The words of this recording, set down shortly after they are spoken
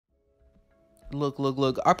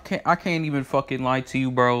Look. I can't even fucking lie to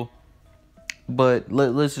you, bro. But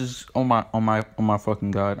let's just on my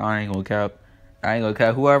fucking god. I ain't gonna cap.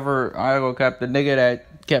 Whoever I ain't gonna cap the nigga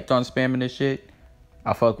that kept on spamming this shit.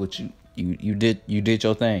 I fuck with you. You did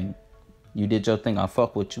your thing. You did your thing. I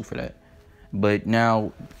fuck with you for that. But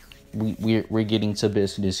now we're getting to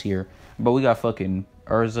business here. But we got fucking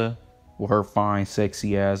Erza with her fine,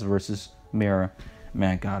 sexy ass versus Mira.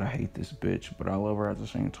 Man, God, I hate this bitch, but I love her at the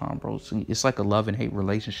same time, bro. It's like a love and hate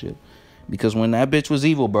relationship. Because when that bitch was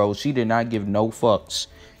evil, bro, she did not give no fucks.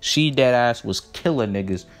 She dead ass was killing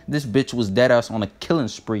niggas. This bitch was dead ass on a killing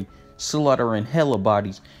spree, slaughtering hella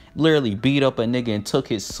bodies. Literally beat up a nigga and took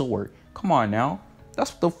his sword. Come on now.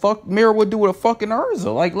 That's what the fuck Mira would do with a fucking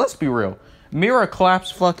Erza. Like, let's be real. Mira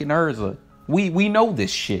claps fucking Erza. We know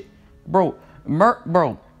this shit. Bro,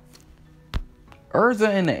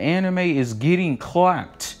 Erza in the anime is getting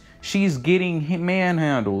clapped. She's getting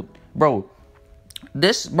manhandled. Bro,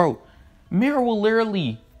 Mira will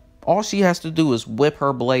literally, all she has to do is whip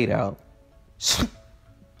her blade out.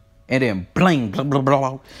 And then bling, blah, blah,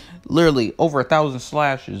 blah. Literally over 1,000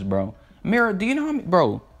 slashes, bro. Mira, do you know how many,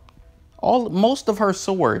 bro? Most of her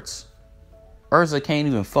swords, Erza can't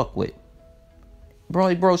even fuck with.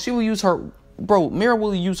 Bro, she will use her, Mira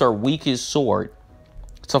will use her weakest sword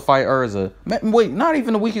to fight Erza. Wait, not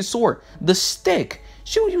even the weakest sword. The stick.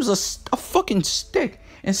 She would use a fucking stick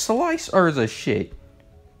and slice Erza shit.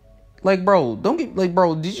 Like, bro,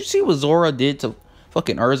 did you see what Zoro did to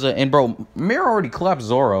fucking Erza? And, bro, Mira already clapped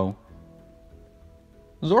Zoro.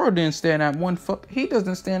 Zoro didn't stand at he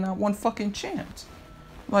doesn't stand at one fucking chance.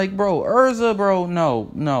 Like, bro, Erza, bro,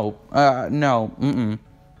 no.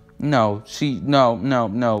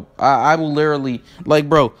 I will literally, like,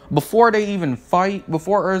 bro, before they even fight,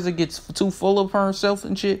 before Erza gets too full of herself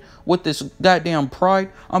and shit with this goddamn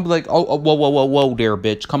pride, I'm like, whoa there,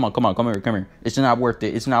 bitch. Come here. It's not worth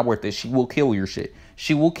it. She will kill your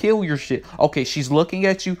shit. Okay, she's looking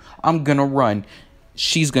at you. I'm gonna run.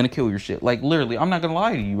 She's gonna kill your shit. Like, literally, I'm not gonna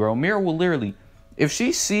lie to you, bro. Mira will literally, if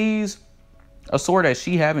she sees a sword that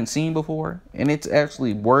she haven't seen before, and it's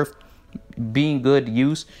actually worth being good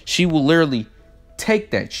use, she will literally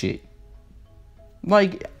take that shit.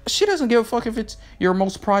 Like, she doesn't give a fuck if it's your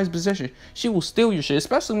most prized possession. She will steal your shit,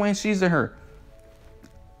 especially when she's in her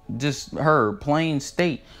plain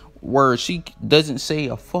state where she doesn't say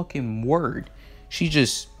a fucking word. She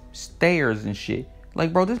just stares and shit.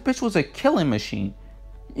 Like, bro, this bitch was a killing machine.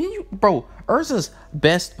 Bro, Erza's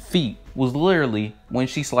best feat was literally when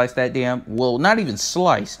she sliced that damn, well, not even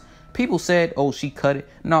slice. People said, oh, she cut it.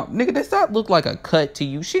 No, nigga, does that look like a cut to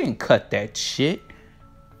you? She didn't cut that shit.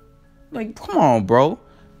 Like, come on, bro.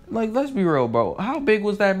 Like, let's be real, bro. How big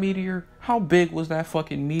was that meteor? How big was that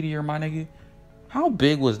fucking meteor, my nigga? How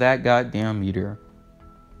big was that goddamn meteor?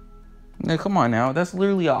 Now, come on now. That's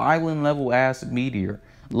literally an island level ass meteor.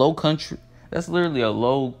 Low country. That's literally a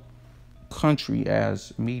low country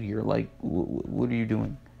ass meteor. Like, what are you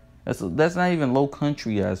doing? That's not even low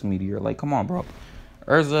country ass meteor. Like, come on, bro.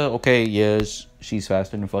 Erza, okay, yes, she's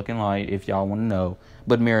faster than fucking light, if y'all want to know.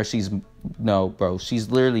 But Mira, no, bro. She's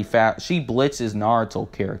literally fast. She blitzes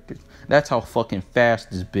Naruto characters. That's how fucking fast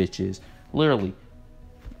this bitch is. Literally.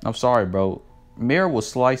 I'm sorry, bro. Mira will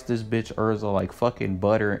slice this bitch Erza like fucking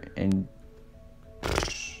butter and...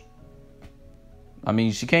 I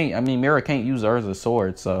mean, Mira can't use Erza's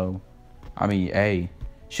sword, so... I mean, hey.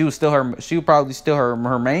 She would probably steal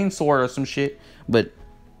her main sword or some shit. But,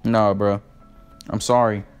 no, bro. I'm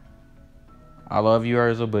sorry. I love you,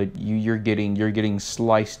 Erza, but you're getting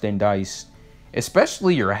sliced and diced.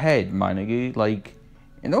 Especially your head, my nigga. Like,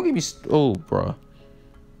 and don't get me... Oh, bro.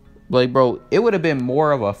 Like, bro, it would have been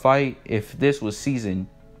more of a fight if this was season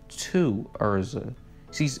 2 Erza.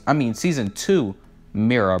 Season 2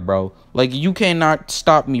 Mira, bro. Like, you cannot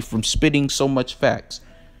stop me from spitting so much facts.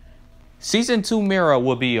 Season 2 Mira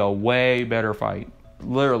would be a way better fight.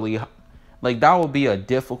 Literally. Like, that would be a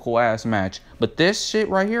difficult ass match. But this shit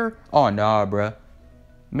right here, oh nah, bruh.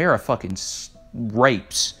 Mira fucking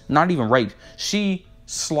rapes. Not even rapes. She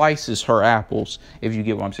slices her apples, if you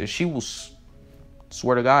get what I'm saying. She will,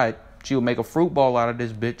 swear to God, she will make a fruit ball out of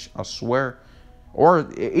this bitch. I swear.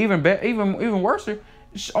 Or even worse,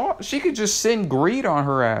 she could just send greed on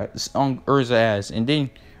her ass, on Erza's ass, and then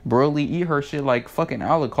broly eat her shit like fucking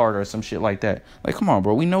a la carte or some shit like that. Like, come on,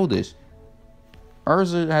 bro. We know this.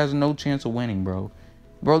 Erza has no chance of winning, bro.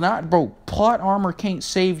 Bro, plot armor can't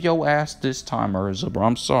save your ass this time, Erza, bro.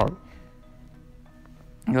 I'm sorry.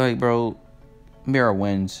 Like, bro, Mira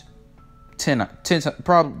wins 10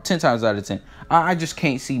 times out of 10. I just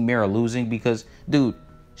can't see Mira losing because, dude,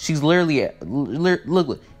 she's literally,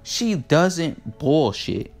 look, she doesn't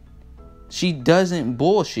bullshit. She doesn't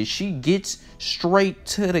bullshit. She gets straight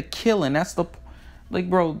to the killing. That's the, like,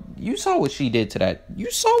 bro, you saw what she did to that. You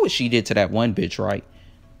saw what she did to that one bitch, right?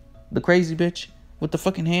 The crazy bitch with the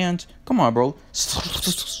fucking hands. Come on, bro.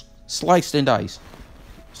 Sliced and diced.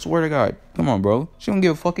 Swear to God. Come on, bro. She don't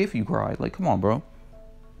give a fuck if you cry. Like, come on, bro.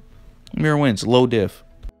 Mira wins. Low diff.